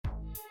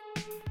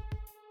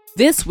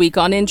This week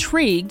on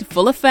Intrigued,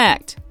 full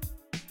effect.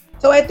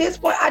 So at this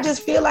point, I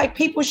just feel like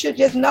people should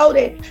just know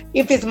that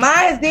if it's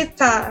mine this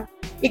time,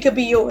 it could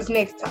be yours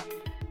next time.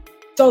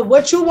 So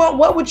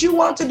what would you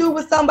want to do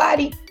with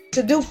somebody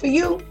to do for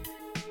you?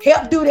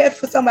 Help do that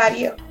for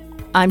somebody else.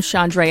 I'm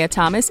Chandrea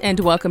Thomas, and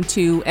welcome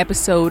to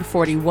episode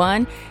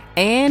 41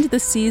 and the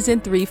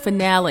season 3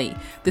 finale.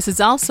 This is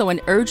also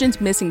an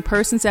urgent missing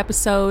persons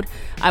episode.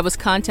 I was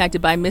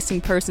contacted by missing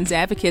persons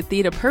advocate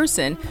Theda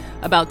Person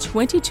about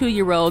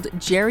 22-year-old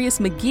Jarius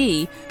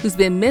McGee, who's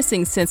been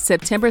missing since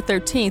September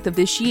 13th of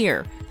this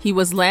year. He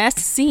was last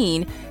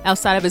seen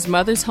outside of his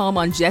mother's home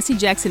on Jesse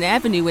Jackson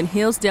Avenue in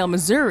Hillsdale,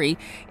 Missouri.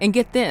 And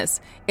get this,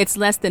 it's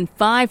less than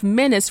 5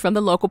 minutes from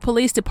the local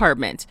police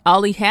department.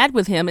 All he had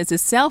with him is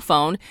his cell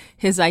phone.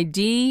 His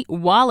ID,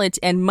 wallet,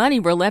 and money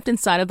were left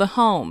inside of the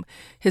home.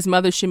 His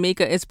mother,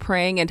 Shamika, is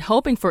praying and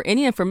hoping for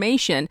any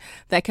information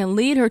that can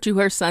lead her to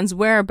her son's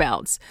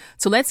whereabouts.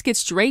 So let's get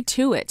straight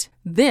to it.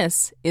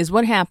 This is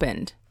what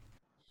happened.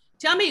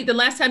 Tell me the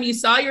last time you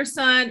saw your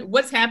son,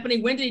 what's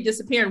happening, when did he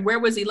disappear, and where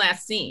was he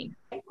last seen?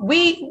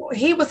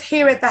 He was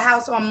here at the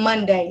house on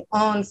Monday,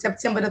 on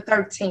September the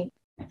 13th.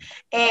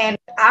 And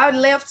I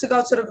left to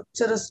go to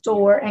the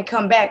store and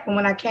come back. And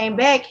when I came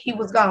back, he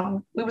was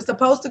gone. We were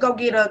supposed to go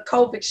get a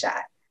COVID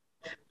shot.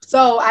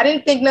 So I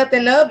didn't think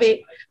nothing of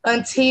it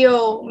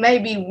until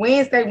maybe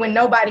Wednesday when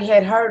nobody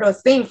had heard or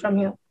seen from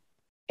him.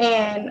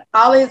 And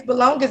all of his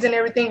belongings and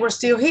everything were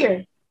still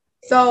here.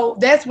 So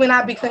that's when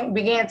I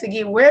began to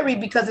get worried,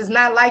 because it's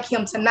not like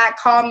him to not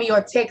call me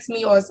or text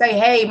me or say,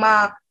 hey,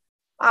 Mom,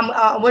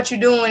 what you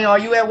doing? Or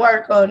you at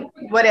work or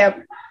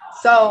whatever.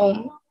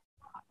 So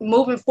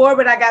moving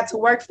forward, I got to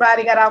work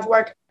Friday, got off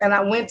work, and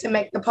I went to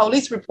make the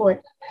police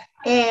report.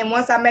 And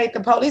once I made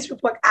the police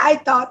report, I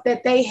thought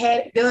that they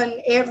had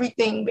done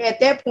everything at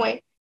that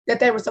point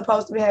that they were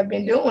supposed to have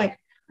been doing.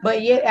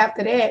 But yet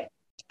after that,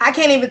 I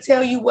can't even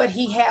tell you what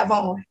he have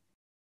on.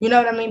 You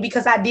know what I mean?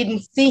 Because I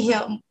didn't see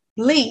him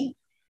leave.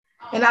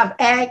 And I've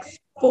asked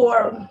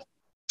for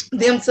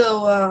them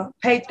to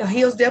pay the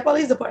Hillsdale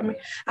Police Department.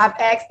 I've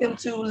asked them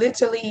to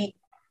literally,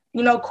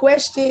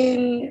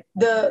 question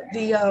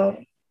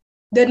the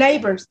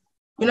neighbors.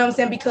 You know what I'm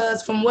saying?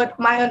 Because from what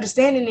my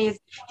understanding is,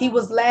 he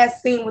was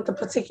last seen with a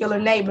particular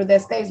neighbor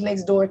that stays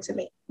next door to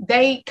me.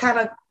 They kind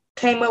of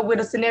came up with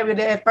a scenario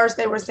that at first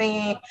they were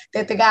saying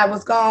that the guy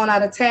was gone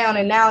out of town,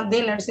 and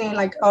then they're saying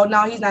like, oh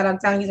no, he's not out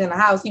of town, he's in the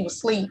house, he was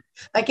asleep.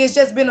 Like, it's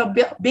just been a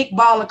big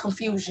ball of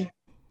confusion.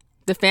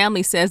 The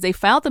family says they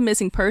filed the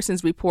missing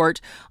persons report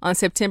on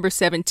September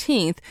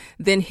 17th.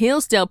 Then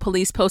Hillsdale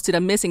police posted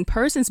a missing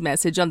persons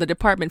message on the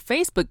department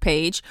Facebook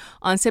page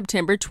on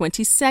September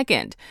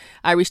 22nd.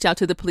 I reached out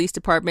to the police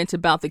department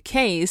about the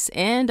case,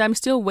 and I'm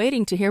still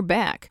waiting to hear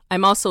back.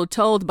 I'm also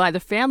told by the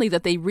family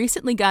that they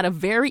recently got a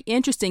very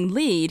interesting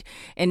lead,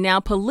 and now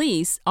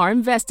police are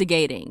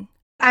investigating.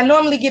 I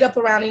normally get up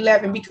around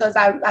 11 because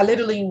I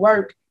literally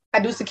work. I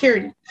do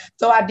security.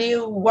 So I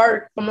do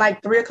work from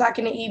like 3 o'clock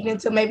in the evening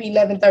to maybe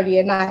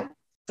 11:30 at night.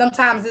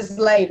 Sometimes it's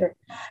later.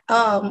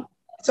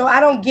 So I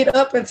don't get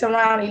up until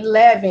around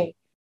 11.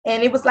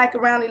 And it was like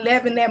around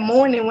 11 that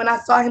morning when I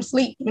saw him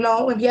sleep,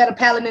 and he had a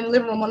pallet in the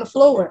living room on the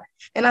floor.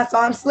 And I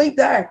saw him sleep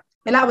there.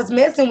 And I was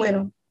messing with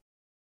him.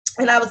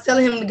 And I was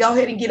telling him to go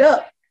ahead and get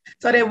up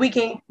so that we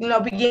can,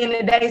 begin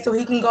the day so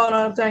he can go on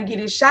up there and get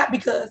his shot,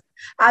 because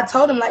I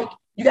told him, like,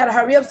 you got to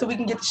hurry up so we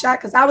can get the shot,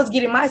 because I was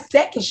getting my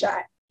second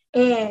shot.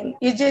 And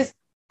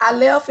I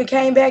left and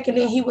came back, and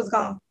then he was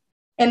gone.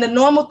 And the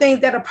normal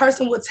things that a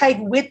person would take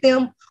with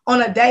them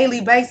on a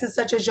daily basis,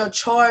 such as your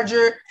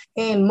charger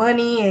and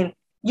money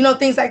and,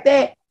 things like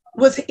that,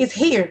 it's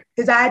here.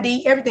 His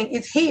ID, everything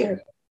is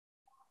here.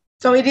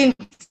 So it didn't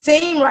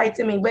seem right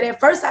to me. But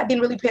at first, I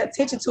didn't really pay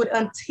attention to it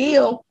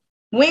until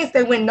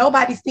Wednesday, when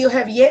nobody still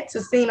have yet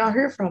to see or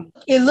hear from him.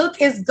 It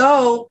looked as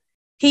though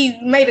he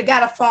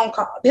got a phone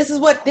call. This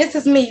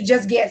is me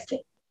just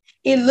guessing.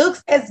 It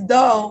looks as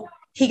though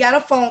he got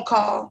a phone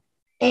call,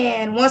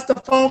 and once the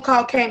phone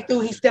call came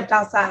through, he stepped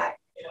outside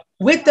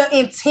with the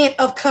intent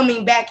of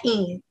coming back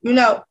in,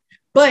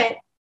 but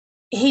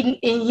he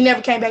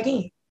never came back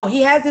in.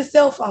 He has his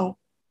cell phone.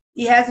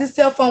 He has his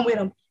cell phone with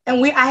him.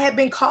 And I had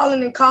been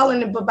calling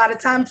him, but by the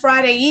time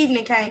Friday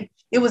evening came,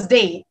 it was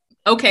dead.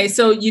 Okay,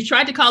 so you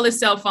tried to call his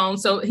cell phone,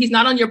 so he's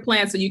not on your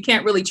plan, so you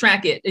can't really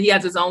track it. He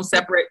has his own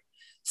separate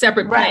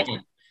plan. Right.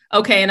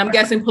 Okay, and I'm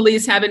guessing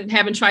police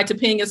haven't tried to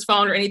ping his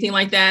phone or anything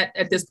like that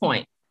at this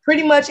point.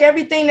 Pretty much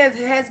everything that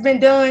has been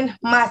done,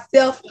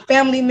 myself,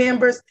 family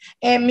members,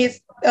 and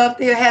Miss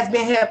Uphill has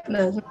been helping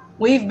us.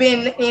 We've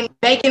been in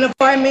vacant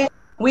apartments.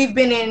 We've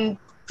been in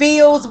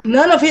fields.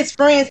 None of his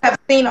friends have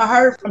seen or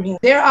heard from him.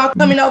 They're all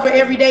coming over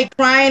every day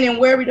crying and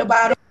worried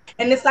about him.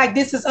 And it's like,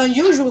 this is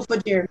unusual for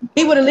Jerry.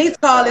 He would at least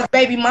call his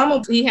baby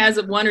mama. He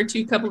has one or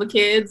two couple of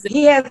kids.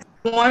 He has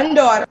one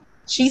daughter.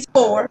 She's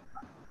 4.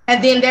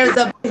 And then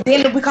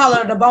then we call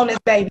her the bonus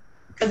baby,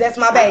 because that's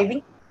my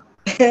baby.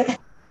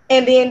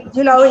 And then,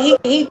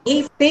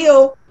 he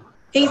still,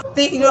 he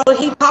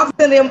talks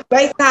to them,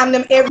 FaceTime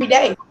them every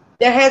day.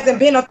 There hasn't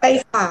been a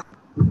FaceTime.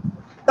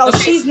 So okay.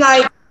 She's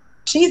like,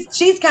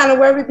 she's kind of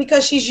worried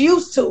because she's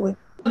used to it.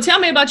 Tell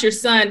me about your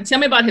son. Tell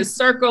me about his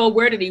circle.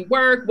 Where did he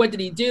work? What did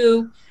he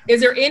do?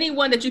 Is there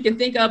anyone that you can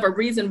think of a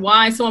reason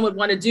why someone would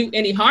want to do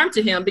any harm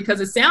to him?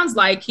 Because it sounds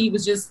like he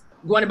was just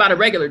going about a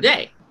regular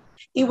day.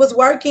 He was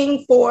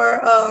working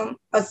for,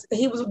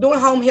 he was doing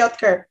home health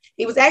care.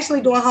 He was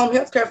actually doing home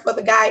health care for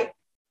the guy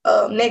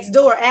next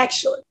door,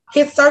 actually.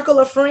 His circle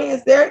of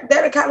friends, they're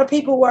the kind of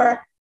people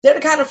where, they're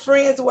the kind of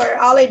friends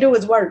where all they do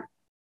is work.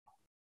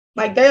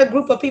 Like they're a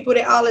group of people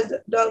that always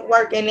do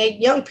work, and they're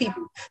young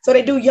people. So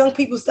they do young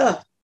people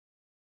stuff.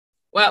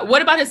 Well,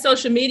 what about his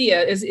social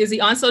media? Is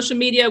he on social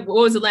media? What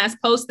was the last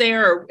post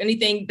there, or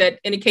anything that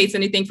indicates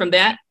anything from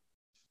that?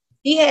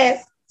 He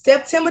has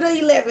September the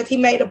 11th, he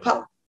made a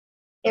post.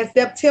 And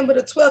September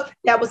the 12th,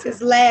 that was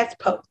his last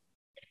post.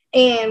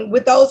 And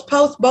with those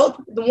posts, both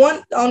the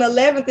one on the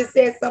 11th, it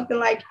said something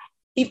like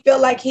he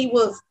felt like he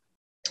was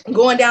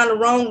going down the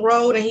wrong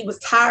road and he was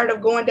tired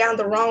of going down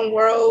the wrong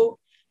road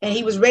and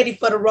he was ready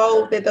for the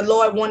road that the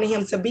Lord wanted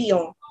him to be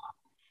on.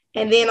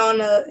 And then on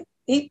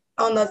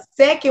the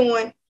second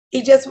one,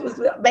 he just was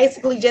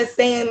basically just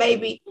saying,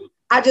 maybe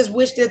I just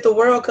wish that the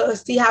world could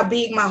see how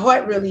big my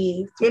heart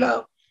really is, you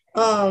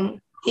know.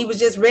 He was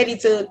just ready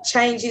to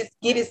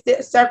get his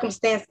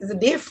circumstances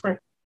different,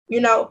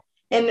 you know.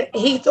 And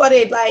he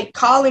started like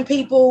calling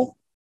people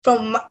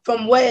from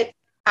what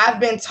I've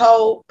been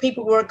told.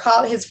 People were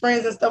calling, his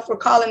friends and stuff were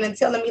calling and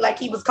telling me, like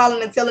he was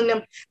calling and telling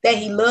them that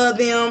he loved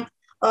them.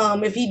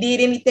 If he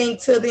did anything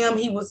to them,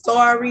 he was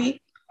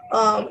sorry.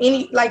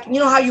 Like, you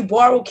know how you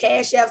borrow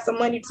cash app some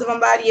money to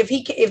somebody,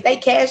 if they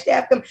cashed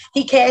after him,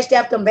 he cashed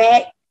after them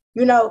back,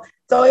 you know.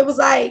 So it was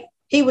like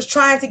he was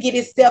trying to get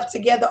himself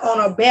together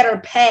on a better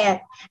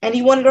path, and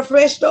he wanted a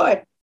fresh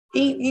start.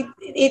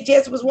 It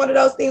just was one of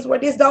those things where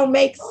this don't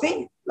make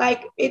sense.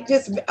 Like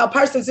a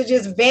person to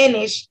just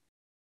vanish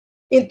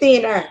in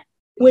thin air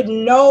with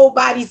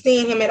nobody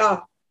seeing him at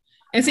all.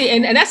 And see,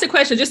 and that's the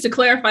question, just to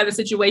clarify the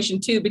situation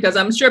too, because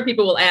I'm sure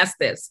people will ask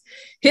this.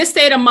 His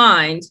state of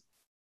mind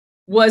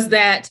was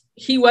that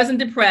he wasn't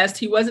depressed.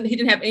 He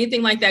didn't have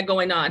anything like that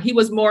going on. He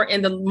was more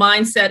in the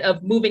mindset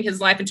of moving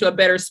his life into a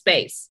better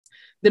space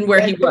than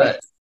where he was.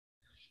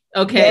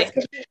 Okay.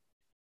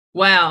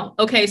 Wow.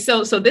 Okay.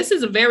 So this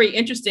is a very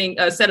interesting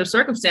set of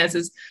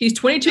circumstances. He's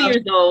 22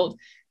 years old.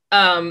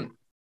 And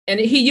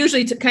he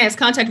usually kind of has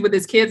contact with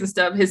his kids and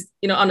stuff,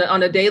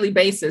 on a daily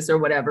basis or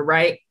whatever,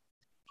 right?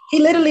 He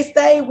literally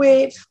stayed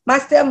with my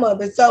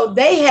stepmother. So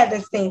they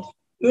haven't seen him,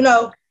 you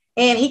know.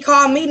 And he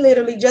called me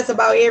literally just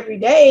about every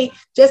day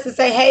just to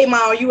say, hey,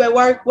 Mom, are you at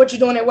work? What you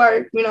doing at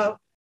work? You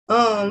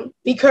know,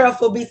 be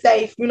careful, be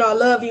safe. You know, I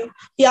love you.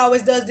 He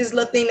always does this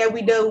little thing that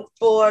we do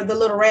for the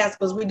Little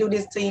Rascals. We do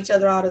this to each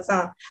other all the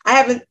time.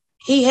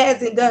 He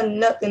hasn't done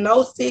nothing,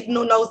 no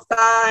signal, no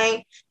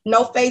sign,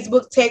 no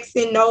Facebook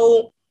texting,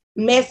 no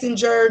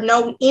messenger,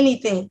 no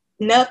anything,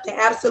 nothing,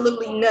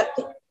 absolutely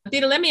nothing.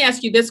 Theda, let me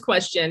ask you this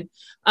question.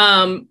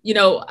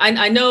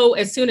 I know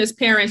as soon as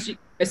parents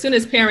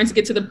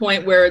get to the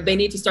point where they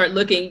need to start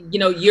looking,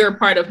 you're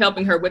part of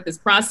helping her with this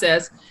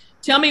process.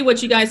 Tell me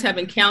what you guys have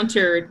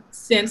encountered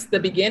since the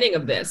beginning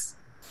of this.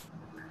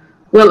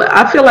 Well,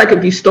 I feel like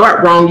if you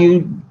start wrong,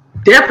 you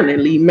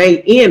definitely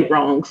may end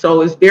wrong.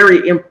 So it's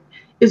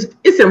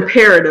it's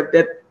imperative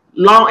that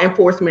law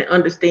enforcement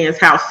understands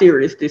how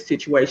serious this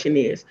situation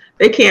is.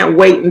 They can't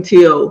wait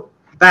until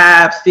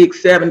 5,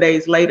 6, 7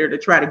 days later to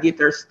try to get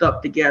their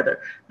stuff together.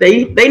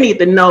 They need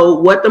to know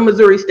what the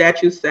Missouri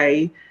statutes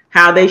say,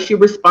 how they should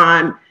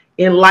respond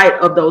in light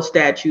of those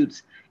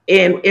statutes,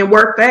 and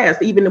work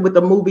fast. Even with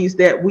the movies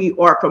that we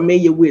are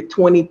familiar with,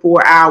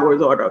 24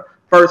 hours or the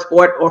first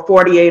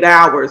 48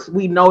 hours,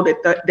 we know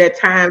that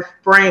time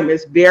frame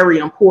is very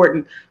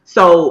important.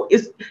 So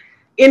it's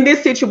in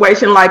this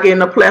situation, like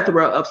in a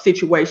plethora of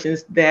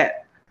situations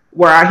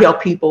where I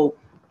help people,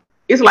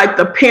 it's like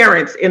the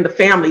parents and the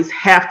families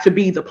have to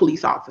be the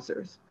police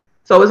officers.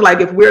 So it's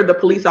like, if we're the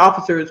police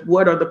officers,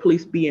 what are the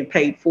police being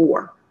paid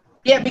for?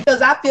 Yeah,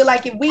 because I feel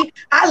like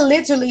I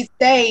literally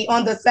stay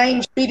on the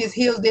same street as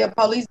Hillsdale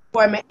Police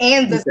Department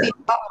and the city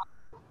hall,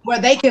 where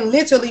they can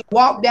literally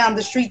walk down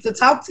the street to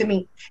talk to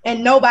me,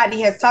 and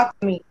nobody has talked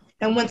to me.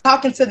 And when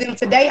talking to them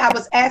today, I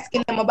was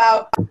asking them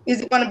about,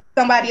 is it going to be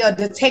somebody, a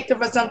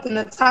detective or something,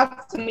 to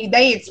talk to me?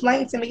 They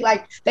explained to me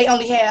like they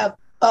only have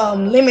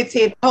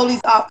limited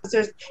police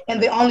officers,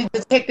 and the only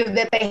detective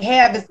that they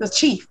have is the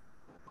chief.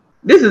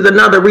 This is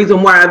another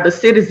reason why the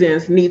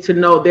citizens need to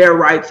know their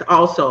rights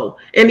also,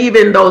 and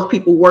even those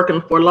people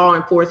working for law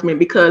enforcement,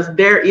 because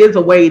there is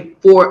a way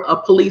for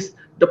a police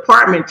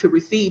department to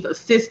receive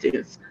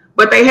assistance,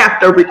 but they have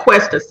to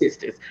request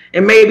assistance.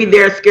 And maybe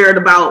they're scared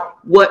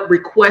about what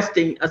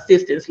requesting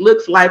assistance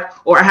looks like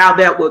or how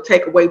that will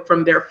take away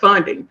from their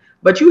funding.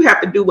 But you have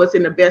to do what's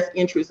in the best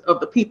interest of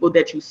the people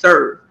that you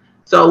serve.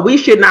 So we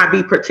should not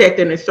be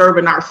protecting and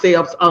serving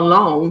ourselves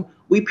alone.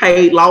 We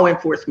pay law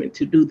enforcement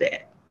to do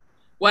that.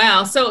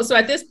 Wow. So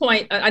at this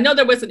point, I know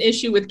there was an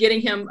issue with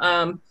getting him.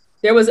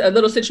 There was a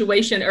little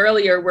situation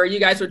earlier where you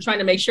guys were trying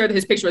to make sure that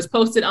his picture was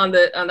posted on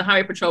the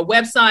Highway Patrol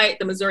website,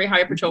 the Missouri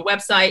Highway Patrol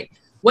website.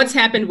 What's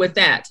happened with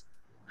that?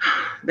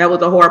 That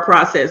was a hard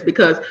process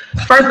because,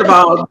 first of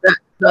all,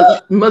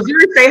 the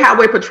Missouri State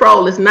Highway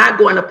Patrol is not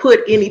going to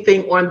put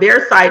anything on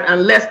their site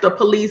unless the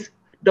police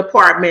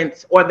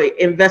departments or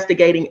the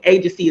investigating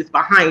agency is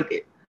behind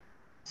it.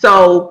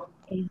 So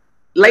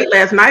late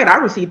last night, I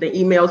received an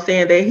email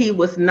saying that he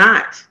was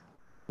not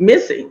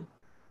missing.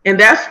 And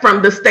that's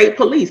from the state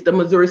police, the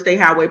Missouri State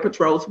Highway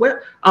Patrol's web.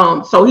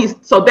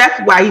 So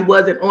that's why he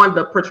wasn't on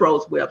the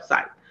patrol's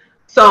website.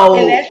 So,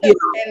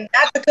 and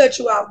not to cut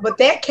you off, but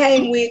that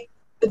came with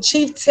the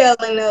chief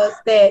telling us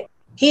that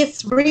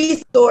his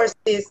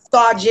resources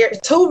saw Jerry,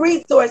 2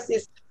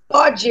 resources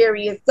saw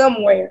Jerry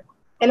somewhere.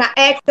 And I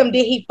asked him,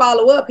 did he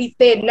follow up? He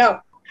said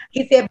no.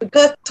 He said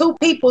because 2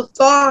 people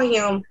saw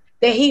him,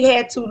 that he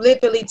had to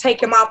literally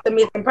take him off the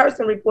missing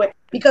person report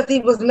because he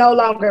was no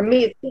longer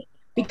missing,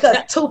 because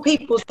 2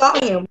 people saw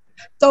him.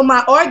 So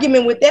my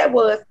argument with that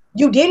was,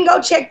 you didn't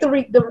go check the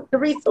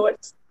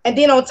resource. And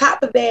then on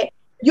top of that,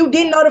 you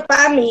didn't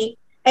notify me.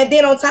 And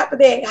then on top of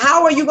that,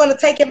 how are you going to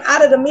take him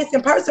out of the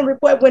missing person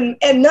report when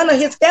none of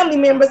his family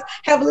members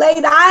have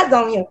laid eyes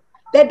on him?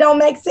 That don't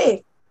make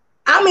sense.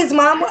 I'm his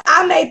mama.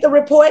 I made the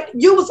report.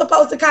 You were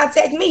supposed to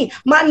contact me.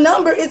 My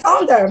number is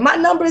on there. My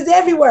number is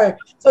everywhere.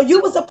 So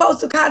you were supposed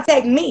to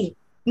contact me,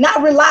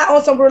 not rely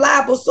on some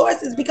reliable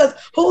sources, because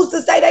who's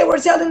to say they were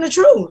telling the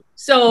truth?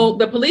 So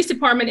the police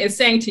department is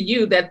saying to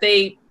you that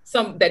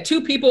that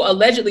 2 people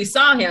allegedly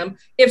saw him.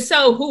 If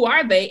so, who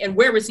are they and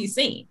where was he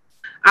seen?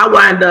 I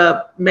wound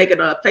up making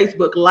a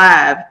Facebook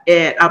Live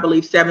at, I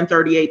believe,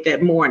 7:38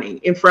 that morning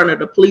in front of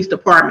the police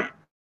department,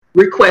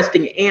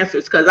 requesting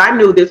answers, because I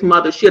knew this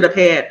mother should have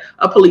had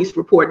a police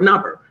report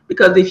number,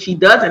 because if she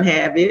doesn't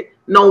have it,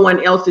 no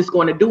one else is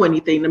going to do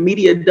anything. The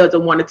media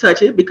doesn't want to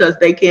touch it because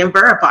they can't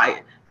verify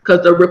it,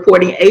 because the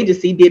reporting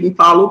agency didn't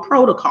follow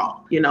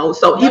protocol,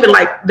 So even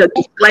like the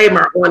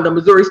disclaimer on the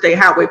Missouri State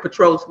Highway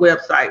Patrol's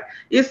website,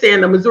 it's saying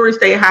the Missouri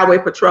State Highway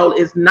Patrol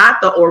is not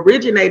the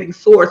originating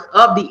source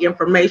of the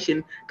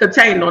information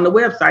contained on the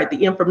website.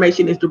 The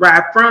information is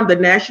derived from the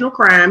National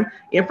Crime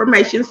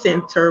Information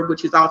Center,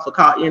 which is also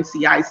called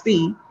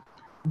NCIC,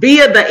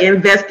 via the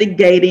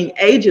investigating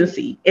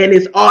agency, and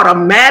is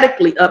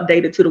automatically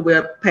updated to the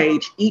web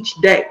page each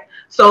day.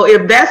 So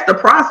if that's the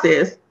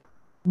process,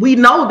 we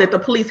know that the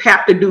police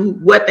have to do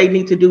what they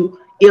need to do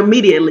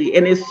immediately.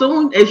 And as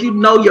soon as you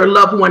know your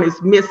loved one is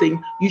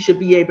missing, you should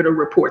be able to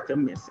report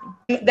them missing.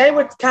 They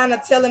were kind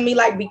of telling me,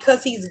 like,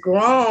 because he's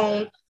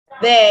grown,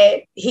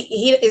 that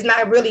he is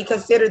not really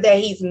considered that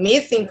he's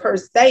missing per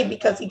se,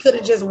 because he could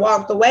have just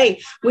walked away,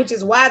 which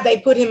is why they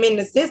put him in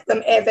the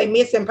system as a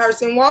missing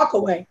person walk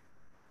away.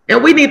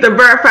 And we need to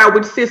verify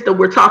which system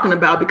we're talking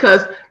about,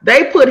 because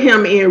they put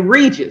him in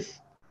Regis.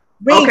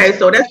 Okay,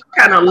 so that's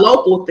kind of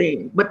local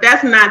thing, but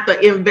that's not the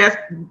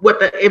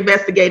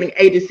investigating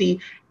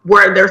agency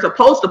where they're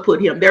supposed to put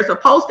him. They're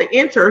supposed to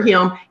enter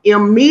him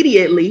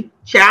immediately,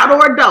 child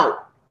or adult,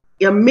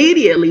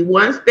 immediately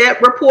once that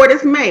report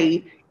is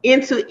made,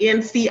 into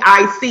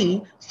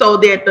NCIC, so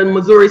that the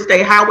Missouri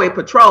State Highway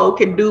Patrol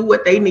can do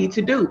what they need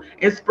to do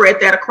and spread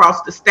that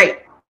across the state.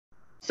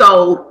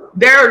 So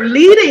they're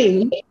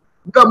leading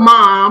the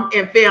mom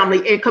and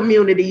family and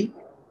community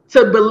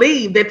to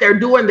believe that they're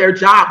doing their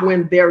job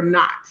when they're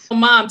not.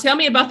 Mom, tell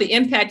me about the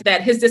impact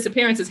that his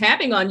disappearance is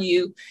having on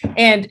you,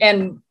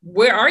 and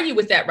where are you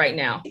with that right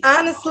now?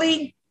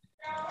 Honestly,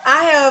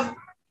 I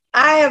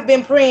have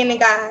been praying to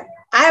God.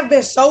 I have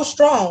been so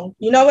strong.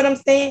 You know what I'm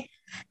saying?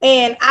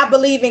 And I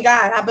believe in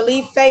God. I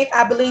believe faith.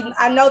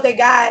 I know that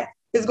God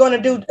is going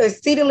to do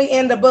exceedingly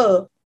and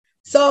above.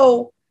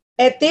 So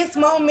at this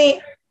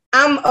moment,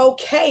 I'm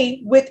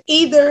okay with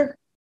either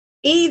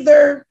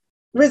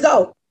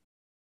result.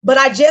 But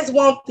I just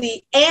want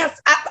the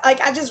answer.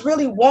 I just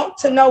really want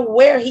to know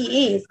where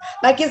he is.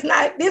 Like,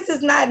 this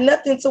is not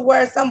nothing to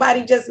where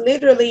somebody just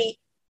literally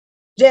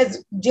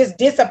just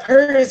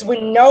disappears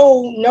with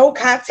no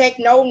contact,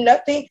 no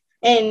nothing,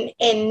 and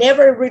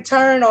never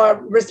return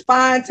or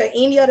respond to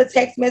any other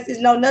text message,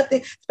 no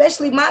nothing,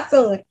 especially my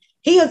son.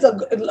 He is a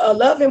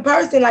loving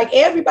person. Like,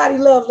 everybody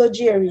loves little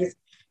Jarius.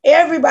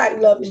 Everybody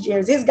loves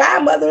Jarius. His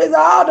godmother is an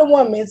older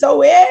woman,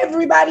 so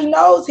everybody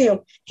knows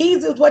him.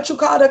 He's what you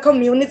call a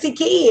community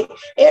kid.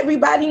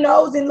 Everybody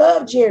knows and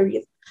loves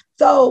Jarius.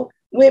 So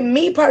with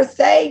me per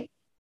se,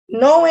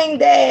 knowing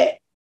that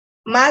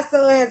my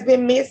son has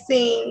been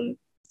missing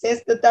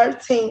since the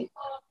 13th,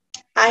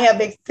 I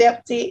have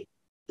accepted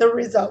the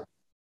result.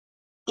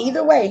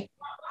 Either way,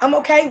 I'm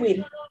okay with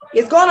it.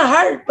 It's going to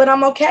hurt, but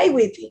I'm okay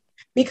with it,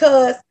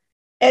 because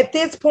at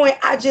this point,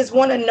 I just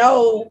want to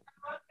know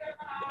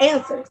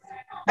answers.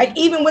 Like,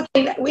 even with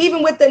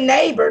the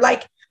neighbor,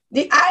 like,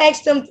 I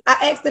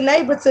asked the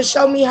neighbor to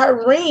show me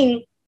her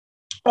ring,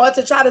 or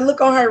to try to look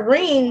on her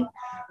ring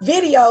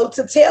video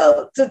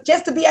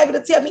just to be able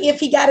to tell me if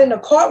he got in a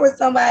car with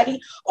somebody,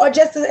 or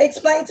just to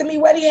explain to me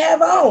what he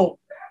have on.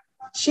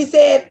 She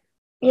said,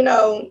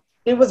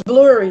 it was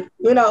blurry,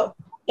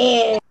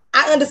 and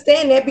I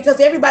understand that, because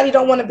everybody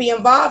don't want to be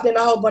involved in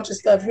a whole bunch of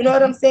stuff. You know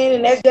what I'm saying?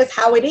 And that's just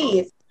how it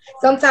is.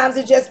 Sometimes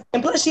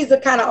and plus she's a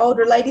kind of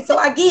older lady, so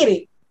I get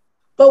it.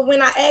 But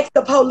when I asked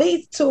the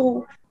police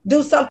to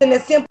do something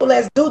as simple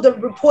as do the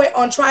report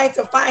on trying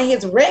to find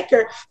his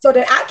record so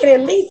that I can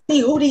at least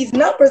see who these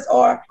numbers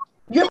are.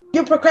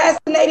 You're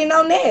procrastinating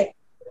on that.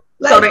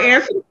 So to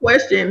answer the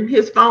question,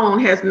 his phone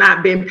has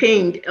not been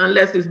pinged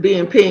unless it's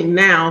being pinged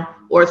now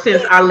or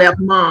since I left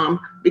mom,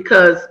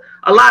 because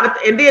a lot of,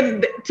 and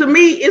then to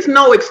me, there's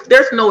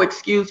no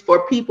excuse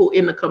for people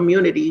in the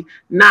community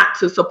not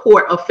to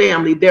support a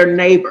family, their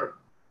neighbor,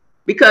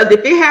 because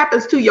if it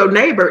happens to your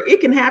neighbor,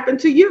 it can happen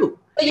to you.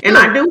 And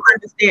I do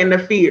understand the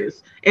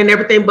fears and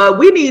everything, but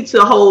we need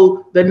to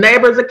hold the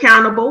neighbors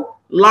accountable,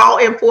 law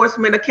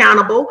enforcement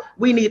accountable.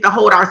 We need to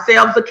hold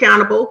ourselves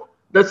accountable,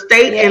 the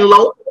state and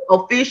local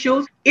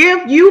officials.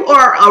 If you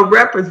are a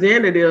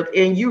representative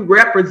and you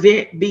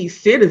represent these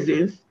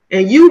citizens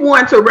and you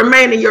want to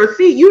remain in your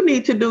seat, you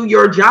need to do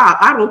your job.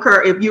 I don't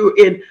care if you're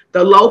in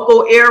the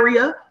local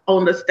area,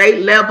 on the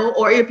state level,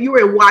 or if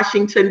you're in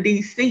Washington,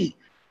 D.C.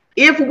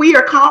 If we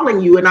are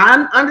calling you, and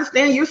I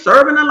understand you're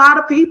serving a lot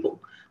of people,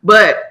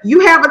 but you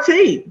have a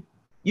team.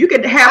 You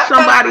could have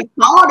somebody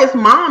call this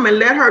mom and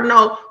let her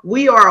know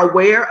we are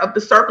aware of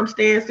the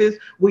circumstances.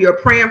 We are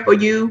praying for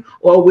you,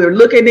 or we're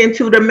looking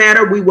into the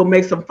matter. We will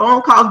make some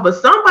phone calls, but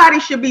somebody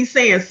should be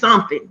saying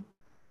something.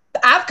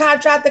 I've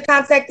tried to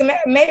contact the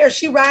mayor.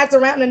 She rides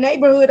around the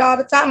neighborhood all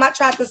the time. I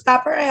tried to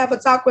stop her and have a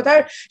talk with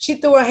her. She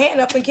threw her hand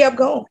up and kept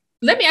going.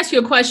 Let me ask you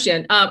a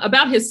question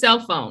about his cell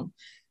phone.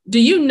 Do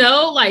you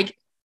know, like,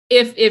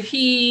 if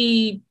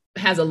he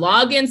has a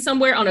login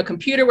somewhere on a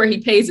computer where he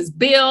pays his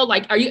bill?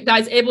 Like, are you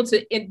guys able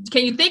to,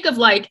 can you think of,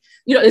 like,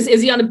 you know, is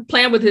he on a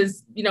plan with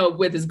his, you know,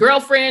 with his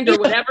girlfriend or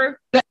whatever?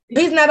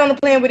 He's not on a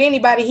plan with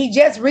anybody. He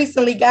just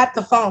recently got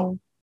the phone.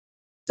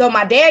 So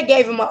my dad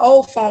gave him an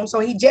old phone. So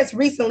he just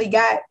recently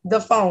got the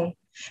phone.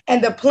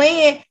 And the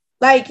plan,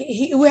 like,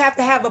 he would have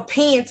to have a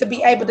PIN to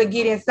be able to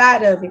get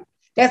inside of it.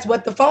 That's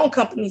what the phone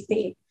company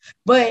said.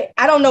 But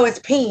I don't know his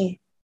PIN.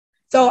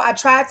 So I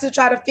tried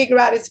to figure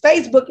out his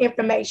Facebook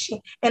information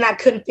and I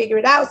couldn't figure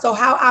it out. So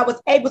how I was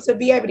able to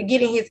be able to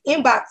get in his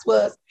inbox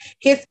was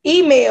his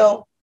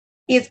email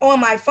is on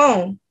my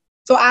phone.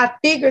 So I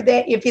figured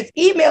that if his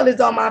email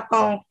is on my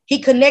phone, he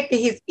connected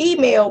his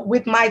email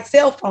with my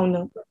cell phone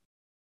number.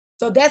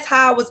 So that's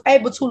how I was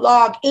able to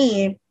log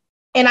in.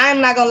 And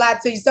I'm not gonna lie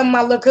to you, some of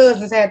my little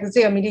cousins had to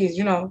tell me this,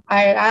 you know,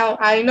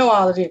 I know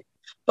all of this,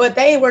 but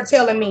they were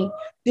telling me,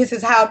 this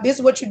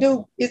is what you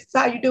do. This is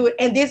how you do it.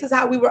 And this is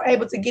how we were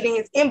able to get in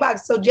his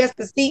inbox. So just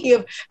to see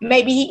if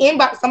maybe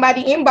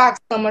somebody inboxed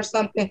him or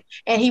something.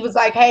 And he was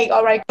like, hey,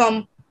 all right,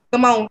 come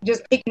on,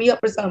 just pick me up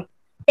or something.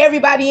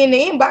 Everybody in the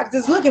inbox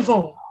is looking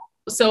for him.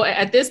 So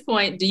at this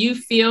point, do you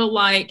feel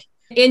like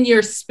in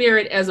your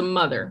spirit as a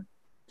mother,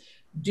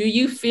 do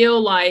you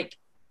feel like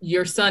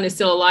your son is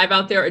still alive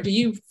out there? Or do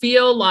you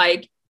feel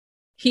like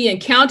he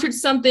encountered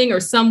something or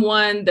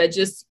someone that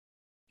just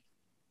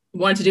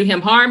wanted to do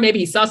him harm? Maybe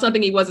he saw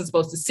something he wasn't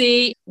supposed to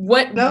see.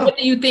 What do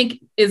you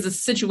think is the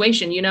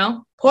situation, you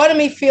know? Part of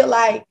me feel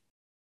like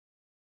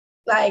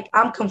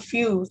I'm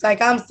confused.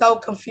 Like, I'm so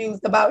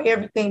confused about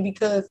everything,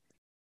 because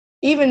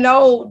even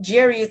though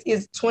Jarius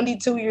is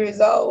 22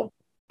 years old,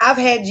 I've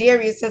had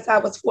Jarius since I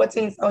was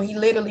 14. So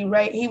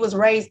he was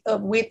raised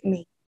up with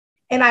me.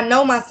 And I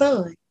know my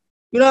son.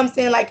 You know what I'm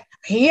saying? Like,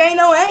 he ain't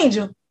no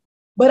angel,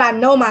 but I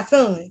know my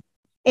son.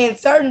 And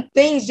certain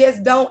things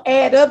just don't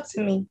add up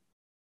to me.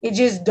 It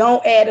just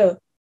don't add up.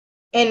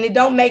 And it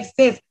don't make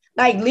sense.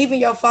 Like leaving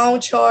your phone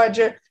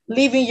charger,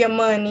 leaving your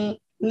money,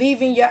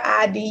 leaving your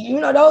ID, you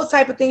know, those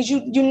type of things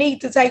you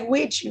need to take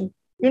with you.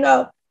 You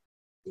know,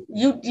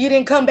 you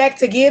didn't come back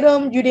to get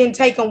them. You didn't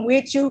take them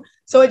with you.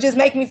 So it just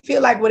makes me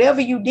feel like whatever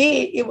you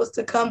did, it was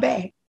to come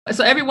back.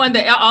 So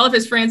all of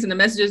his friends and the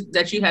messages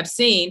that you have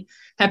seen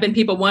have been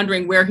people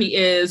wondering where he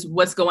is,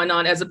 what's going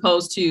on, as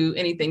opposed to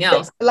anything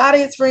else. A lot of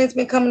his friends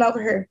been coming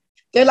over here.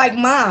 They're like,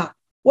 Mom,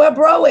 where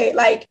bro at?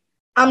 Like,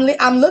 I'm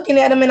looking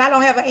at him and I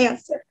don't have an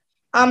answer.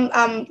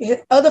 His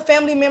other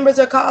family members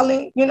are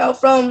calling, you know,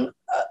 from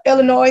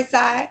Illinois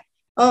side.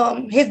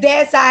 His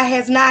dad's side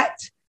has not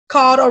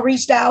called or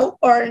reached out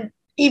or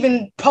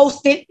even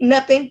posted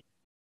nothing.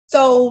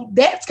 So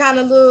that's kind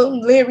of a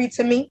little leery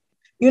to me,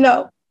 you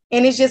know.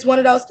 And it's just one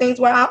of those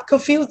things where I'm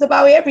confused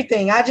about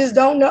everything. I just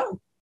don't know.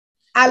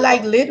 I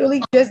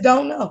literally just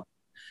don't know.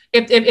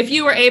 If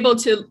you were able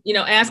to, you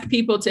know, ask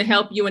people to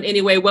help you in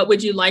any way, what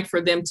would you like for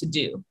them to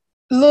do?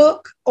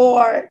 Look,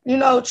 or, you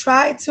know,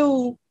 try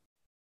to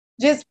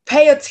just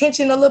pay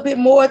attention a little bit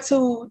more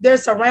to their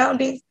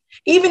surroundings,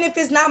 even if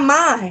it's not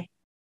mine.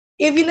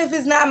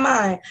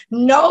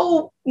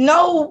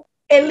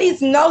 At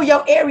least know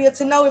your area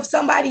to know if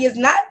somebody is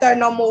not there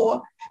no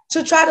more,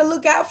 to try to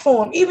look out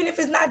for them. Even if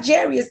it's not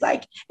Jarius,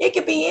 like, it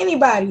could be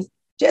anybody's.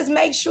 Just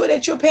make sure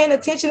that you're paying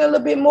attention a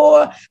little bit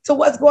more to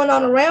what's going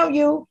on around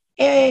you,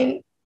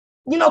 and,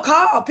 you know,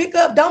 pick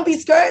up. Don't be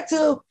scared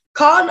to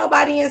call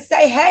nobody and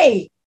say,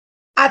 hey,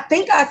 I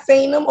think I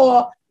seen him,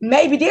 or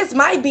maybe this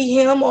might be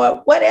him,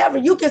 or whatever.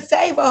 You can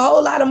save a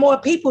whole lot of more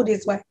people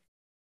this way.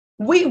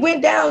 We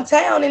went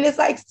downtown and it's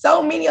like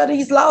so many of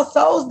these lost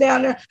souls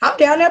down there. I'm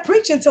down there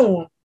preaching to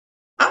them.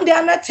 I'm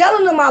down there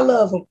telling them I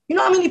love them. You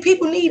know how many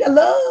people need a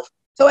love?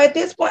 So at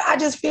this point, I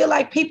just feel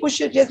like people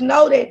should just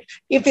know that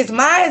if it's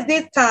mine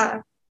this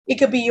time, it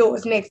could be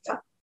yours next time.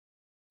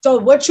 So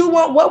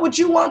what would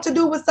you want to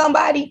do with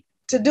somebody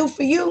to do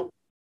for you?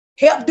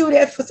 Help do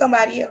that for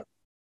somebody else.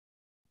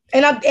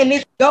 And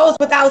it goes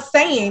without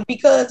saying,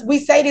 because we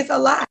say this a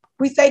lot.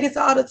 We say this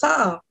all the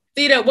time.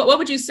 Theda, what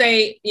would you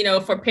say,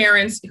 for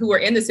parents who are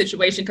in this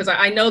situation? Because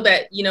I know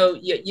that,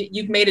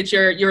 you've made it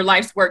your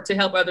life's work to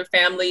help other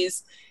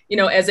families,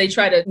 as they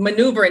try to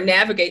maneuver and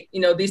navigate,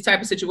 these type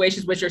of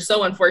situations, which are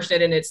so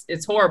unfortunate and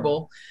it's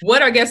horrible.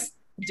 What, I guess,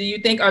 do you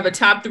think are the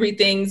top 3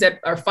 things that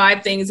are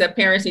 5 things that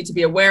parents need to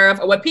be aware of,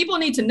 or what people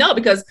need to know?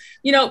 Because,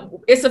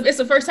 it's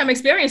a first time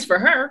experience for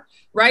her,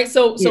 right?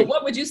 So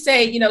what would you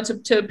say,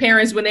 to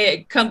parents when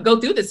they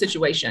go through this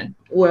situation?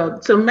 Well,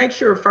 to make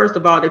sure, first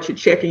of all, that you're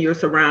checking your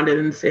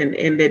surroundings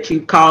and that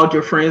you've called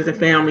your friends and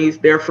families,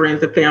 their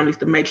friends and families,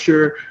 to make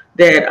sure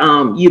that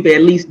you've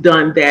at least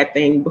done that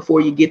thing before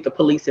you get the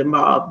police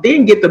involved.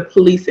 Then get the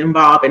police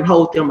involved and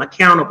hold them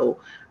accountable,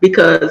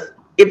 because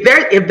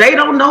if they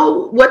don't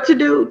know what to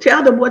do,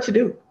 tell them what to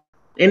do.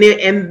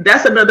 And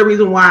that's another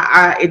reason why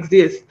I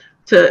exist,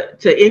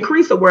 to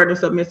increase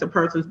awareness of missing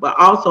persons, but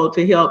also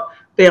to help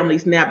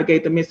families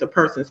navigate the missing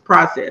persons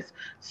process.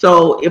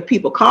 So if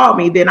people call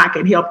me, then I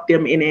can help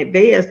them in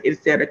advance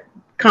instead of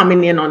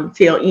coming in on the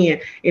tail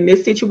end. In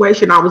this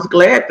situation, I was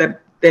glad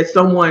that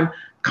someone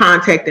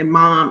contacted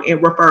mom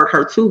and referred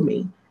her to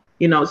me.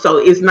 So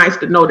it's nice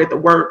to know that the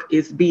work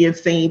is being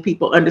seen.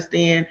 People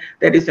understand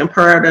that it's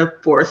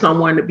imperative for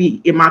someone to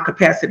be in my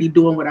capacity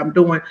doing what I'm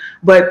doing.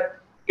 But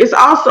it's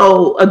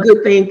also a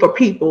good thing for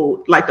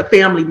people, like the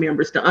family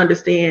members, to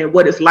understand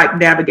what it's like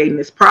navigating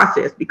this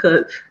process.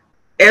 Because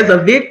as a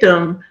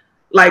victim,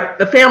 like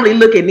the family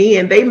looking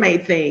in, they may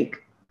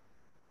think,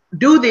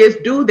 do this,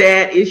 do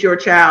that, is your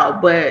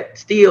child, but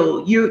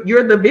still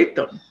you're the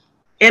victim.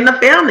 And the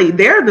family,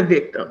 they're the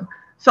victim.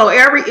 So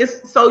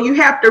you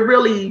have to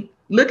really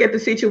look at the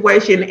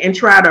situation and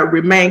try to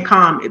remain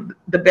calm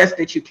the best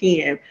that you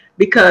can,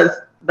 because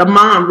the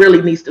mom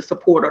really needs the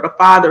support, or the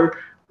father,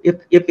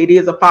 if it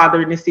is a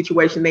father in this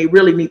situation, they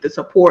really need the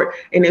support.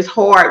 And it's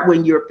hard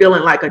when you're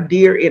feeling like a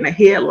deer in a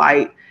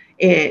headlight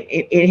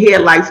and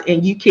headlights,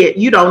 and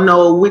you don't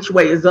know which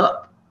way is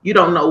up. You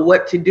don't know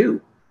what to do.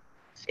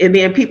 And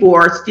then people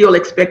are still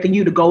expecting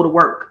you to go to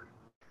work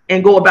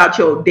and go about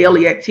your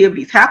daily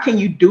activities. How can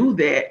you do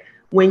that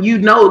when you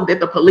know that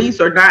the police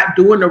are not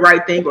doing the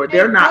right thing, or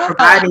they're not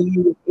providing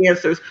you with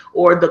answers,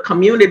 or the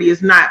community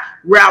is not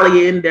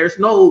rallying? There's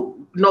no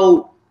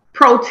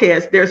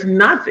protest, there's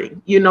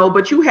nothing,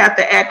 but you have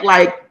to act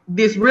like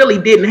this really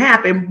didn't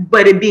happen,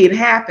 but it did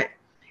happen.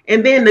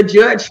 And then the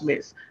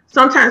judgments.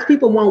 Sometimes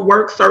people won't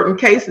work certain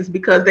cases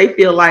because they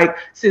feel like,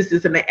 since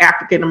it's an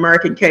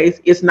African-American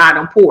case, it's not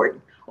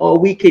important, or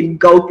we can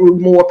go through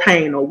more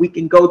pain, or we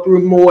can go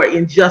through more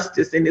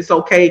injustice, and it's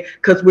okay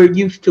because we're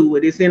used to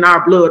it. It's in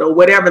our blood, or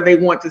whatever they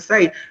want to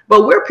say.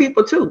 But we're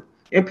people too.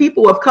 And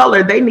people of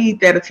color, they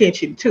need that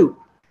attention too.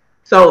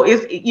 So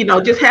it's,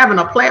 just having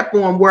a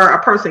platform where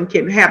a person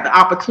can have the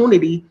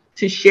opportunity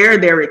to share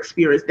their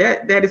experience,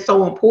 that is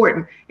so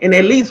important. And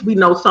at least we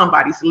know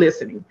somebody's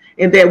listening,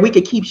 and that we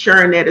can keep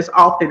sharing that as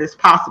often as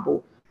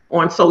possible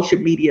on social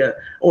media,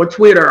 on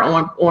Twitter,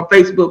 on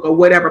Facebook, or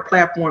whatever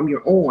platform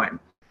you're on.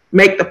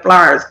 Make the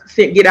flyers,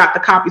 get out the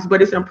copies,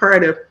 but it's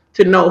imperative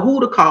to know who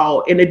to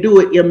call and to do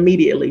it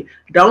immediately.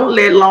 Don't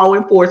let law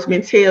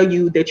enforcement tell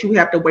you that you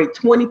have to wait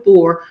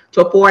 24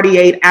 to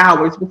 48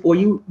 hours before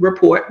you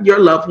report your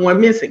loved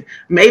one missing.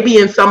 Maybe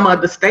in some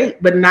other state,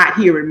 but not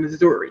here in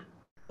Missouri.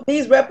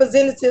 These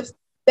representatives,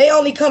 they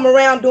only come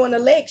around during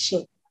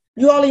election.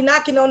 You only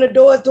knocking on the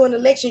doors during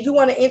election. You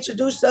want to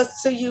introduce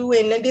us to you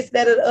and this,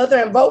 that, or the other,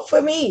 and vote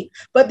for me.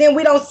 But then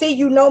we don't see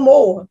you no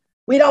more.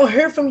 We don't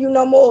hear from you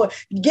no more.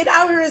 Get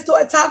out here and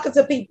start talking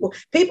to people.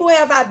 People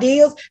have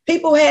ideas.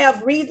 People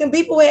have reason.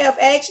 People have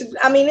action.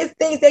 I mean, it's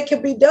things that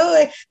can be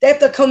done that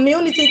the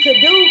community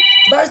could do,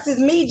 versus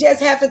me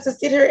just having to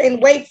sit here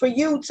and wait for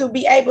you to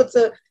be able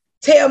to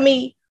tell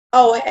me,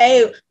 oh,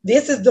 hey,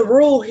 this is the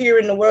rule here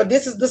in the world.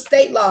 This is the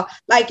state law.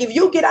 Like, if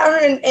you get out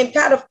here and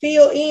kind of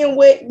fill in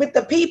with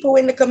the people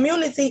in the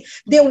community,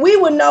 then we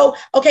would know,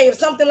 okay, if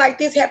something like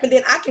this happened,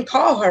 then I can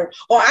call her,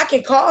 or I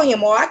can call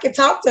him, or I can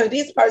talk to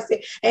this person.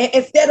 And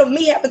instead of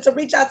me having to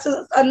reach out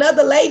to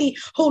another lady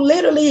who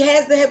literally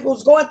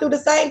was going through the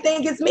same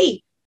thing as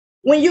me.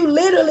 When you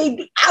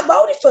literally, I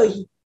voted for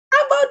you.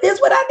 I voted. This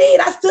is what I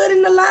did. I stood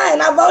in the line.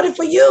 I voted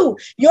for you.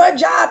 Your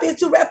job is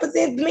to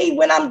represent me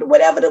when I'm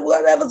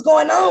whatever's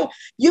going on.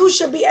 You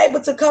should be able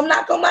to come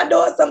knock on my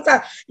door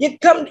sometimes. You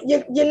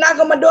knock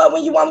on my door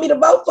when you want me to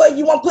vote for you.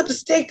 You want to put the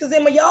stickers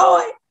in my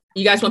yard.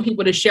 You guys want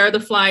people to share the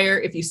flyer.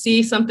 If you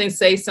see something,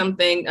 say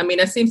something. I mean,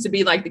 that seems to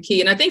be like the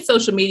key. And I think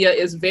social media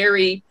is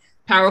very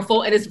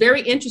powerful. And it's very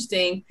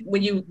interesting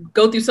when you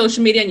go through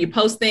social media and you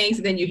post things,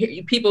 and then you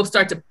hear people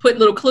start to put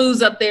little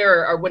clues up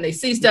there, or when they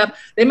see stuff,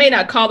 they may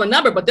not call the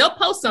number, but they'll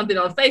post something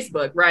on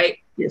Facebook, right?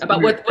 Yes,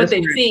 about what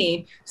they've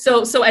seen.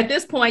 So at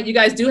this point, you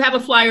guys do have a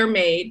flyer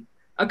made.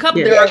 A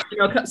couple, there are,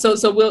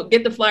 so we'll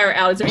get the flyer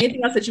out. Is there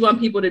anything else that you want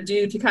people to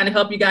do to kind of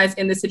help you guys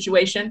in this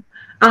situation?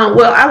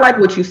 Well, I like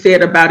what you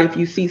said about if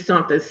you see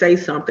something, say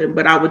something,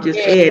 but I would just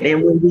add,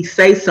 and when we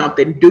say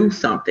something, do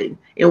something.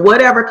 In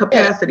whatever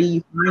capacity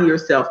you find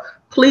yourself,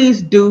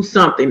 please do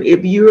something.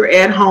 If you're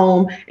at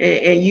home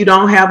and you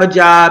don't have a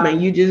job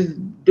and you just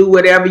do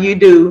whatever you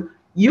do,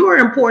 you are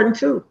important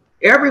too.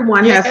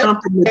 Everyone has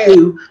something to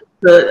do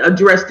to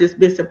address this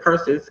missing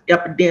persons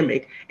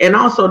epidemic, and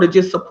also to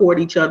just support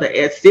each other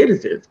as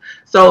citizens.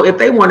 So if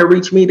they want to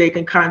reach me, they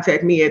can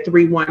contact me at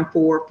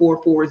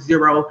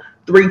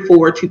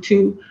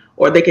 314-440-3422,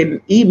 or they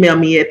can email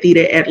me at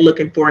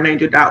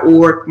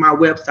theta@lookingforanangel.org. My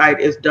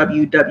website is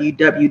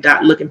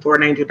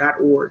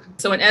www.lookingforanangel.org.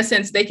 So in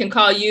essence, they can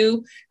call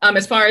you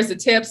as far as the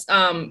tips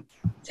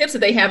that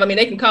they have. I mean,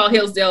 they can call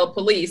Hillsdale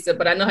Police,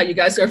 but I know how you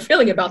guys are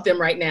feeling about them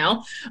right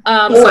now.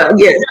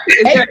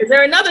 Is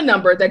there another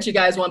number that you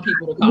guys want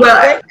people to call?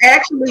 Well,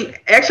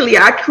 actually,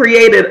 I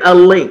created a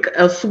link,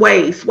 a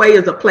Sway. Sway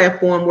is a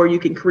platform where you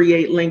can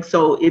create links.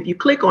 So if you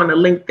click on the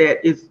link that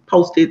is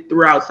posted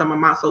throughout some of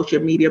my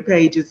social media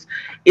pages,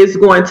 it's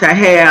going to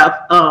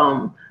have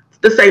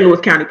the St. Louis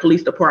County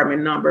Police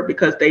Department number,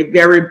 because they've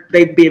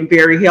been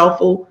very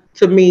helpful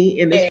to me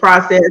in this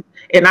process.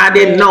 And I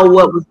didn't know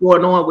what was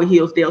going on with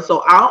Hillsdale.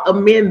 So I'll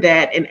amend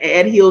that and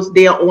add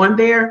Hillsdale on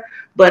there.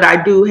 But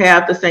I do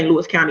have the St.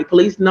 Louis County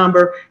Police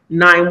number,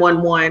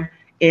 911,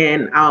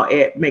 and I'll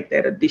make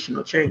that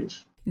additional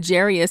change.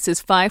 Jarius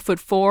is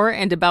 5'4"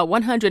 and about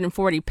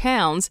 140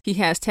 pounds. He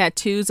has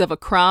tattoos of a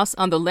cross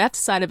on the left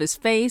side of his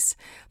face,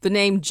 the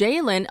name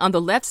Jalen on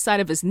the left side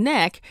of his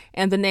neck,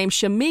 and the name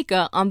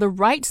Shamika on the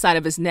right side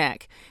of his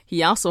neck.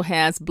 He also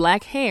has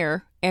black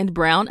hair and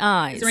brown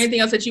eyes. Is there anything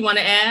else that you want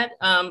to add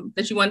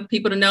that you want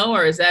people to know,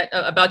 or is that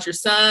about your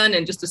son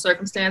and just the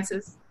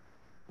circumstances?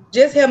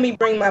 Just help me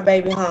bring my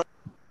baby home.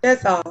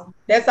 That's all.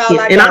 That's all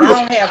I got. I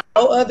don't have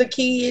no other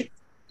kids.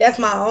 That's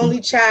my only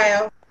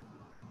child.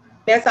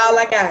 That's all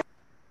I got.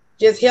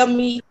 Just help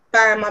me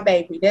find my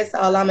baby. That's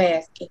all I'm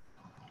asking.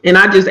 And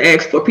I just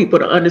ask for people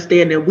to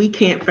understand that we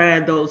can't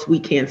find those we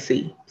can't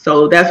see.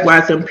 So that's why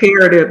it's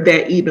imperative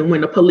that even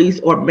when the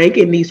police are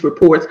making these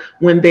reports,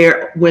 when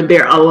they're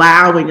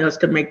allowing us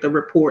to make the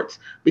reports,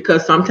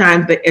 because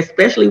sometimes,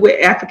 especially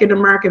with African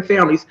American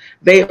families,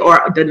 they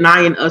are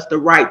denying us the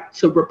right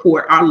to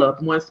report our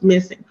loved ones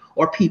missing,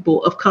 or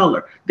people of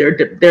color.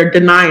 They're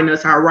denying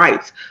us our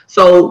rights.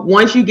 So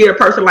once you get a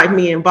person like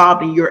me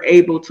involved and you're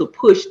able to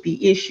push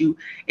the issue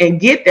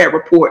and get that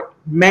report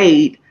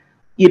made,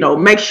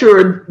 make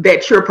sure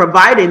that you're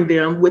providing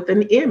them with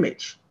an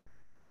image,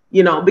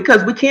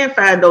 because we can't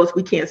find those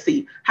we can't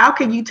see. How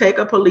can you take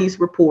a police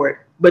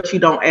report, but you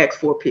don't ask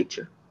for a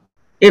picture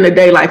in a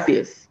day like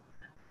this?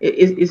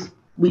 It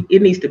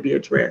needs to be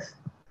addressed.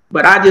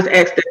 But I just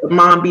ask that the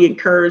mom be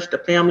encouraged, the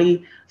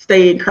family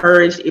stay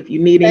encouraged. If you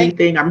need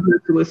anything, I'm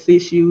here to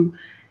assist you.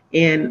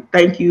 And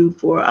thank you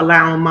for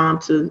allowing Mom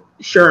to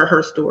share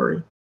her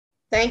story.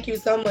 Thank you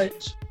so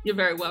much. You're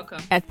very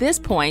welcome. At this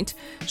point,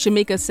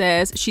 Shamika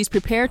says she's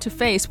prepared to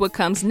face what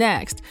comes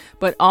next,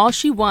 but all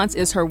she wants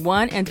is her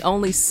one and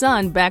only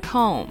son back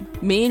home.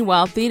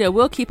 Meanwhile, Theta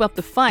will keep up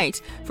the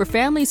fight for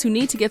families who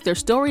need to get their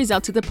stories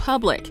out to the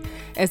public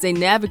as they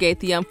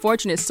navigate the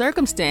unfortunate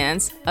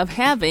circumstance of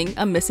having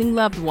a missing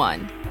loved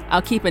one.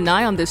 I'll keep an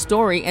eye on this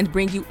story and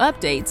bring you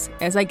updates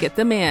as I get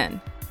them in.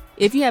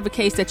 If you have a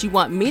case that you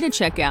want me to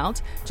check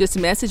out, just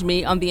message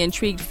me on the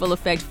Intrigued Full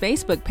Effect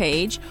Facebook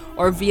page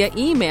or via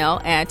email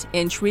at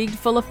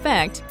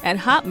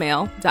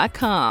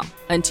intriguedfulleffect@hotmail.com.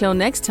 Until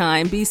next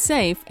time, be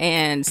safe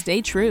and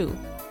stay true.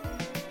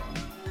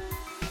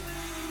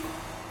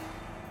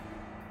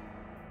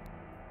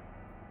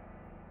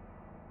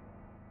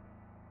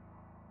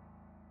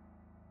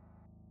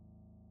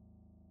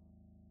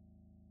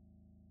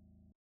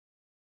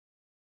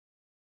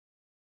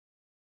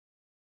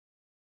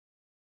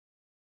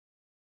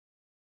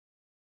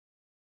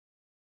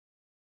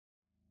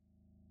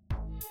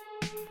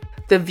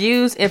 The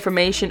views,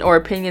 information, or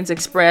opinions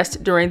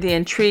expressed during the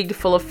Intrigued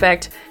Full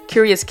Effect,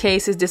 Curious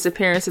Cases,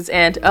 Disappearances,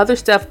 and Other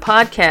Stuff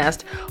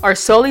podcast are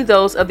solely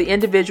those of the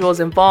individuals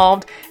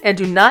involved and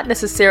do not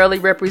necessarily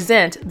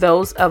represent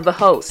those of the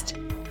host.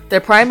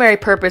 The primary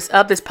purpose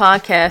of this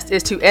podcast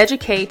is to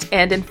educate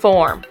and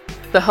inform.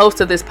 The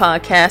host of this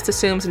podcast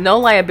assumes no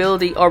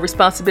liability or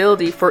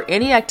responsibility for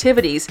any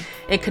activities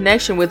in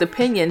connection with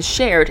opinions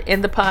shared in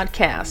the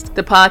podcast.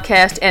 The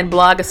podcast and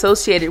blog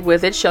associated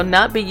with it shall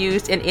not be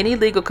used in any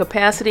legal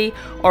capacity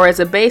or as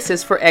a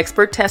basis for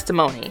expert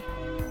testimony.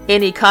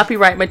 Any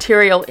copyright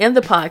material in the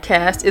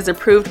podcast is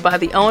approved by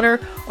the owner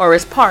or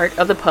as part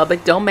of the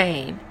public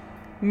domain.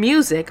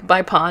 Music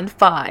by Pond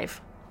 5.